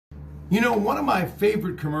You know, one of my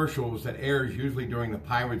favorite commercials that airs usually during the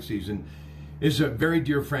Pirate season is a very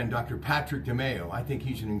dear friend, Dr. Patrick DeMeo. I think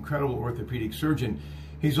he's an incredible orthopedic surgeon.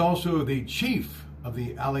 He's also the chief of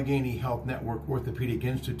the Allegheny Health Network Orthopedic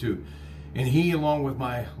Institute. And he, along with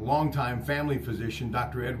my longtime family physician,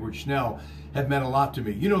 Dr. Edward Schnell, have meant a lot to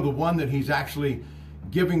me. You know, the one that he's actually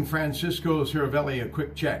giving Francisco Ceravelli a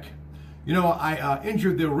quick check. You know, I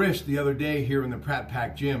injured the wrist the other day here in the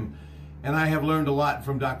Pratte gym, and I have learned a lot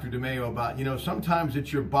from Dr. DeMeo about, you know, sometimes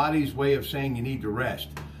it's your body's way of saying you need to rest.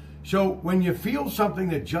 So when you feel something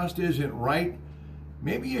that just isn't right,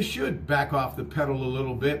 maybe you should back off the pedal a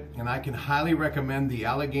little bit, and I can highly recommend the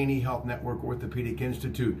Allegheny Health Network Orthopedic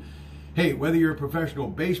Institute. Hey, whether you're a professional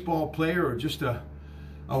baseball player or just a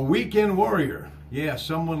weekend warrior, yeah,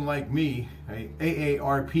 someone like me, a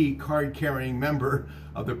AARP card-carrying member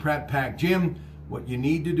of the Pratte gym, what you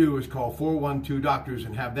need to do is call 412 Doctors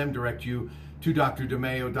and have them direct you to Dr.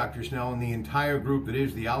 DeMeo, Dr. Snell, and the entire group that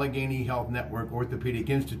is the Allegheny Health Network Orthopedic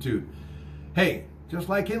Institute. Hey, just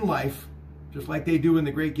like in life, just like they do in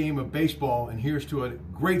the great game of baseball, and here's to a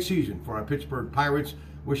great season for our Pittsburgh Pirates,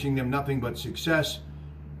 wishing them nothing but success.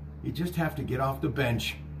 You just have to get off the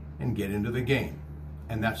bench and get into the game.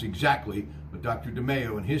 And that's exactly what Dr.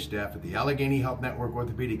 DeMeo and his staff at the Allegheny Health Network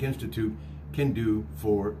Orthopedic Institute can do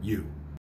for you.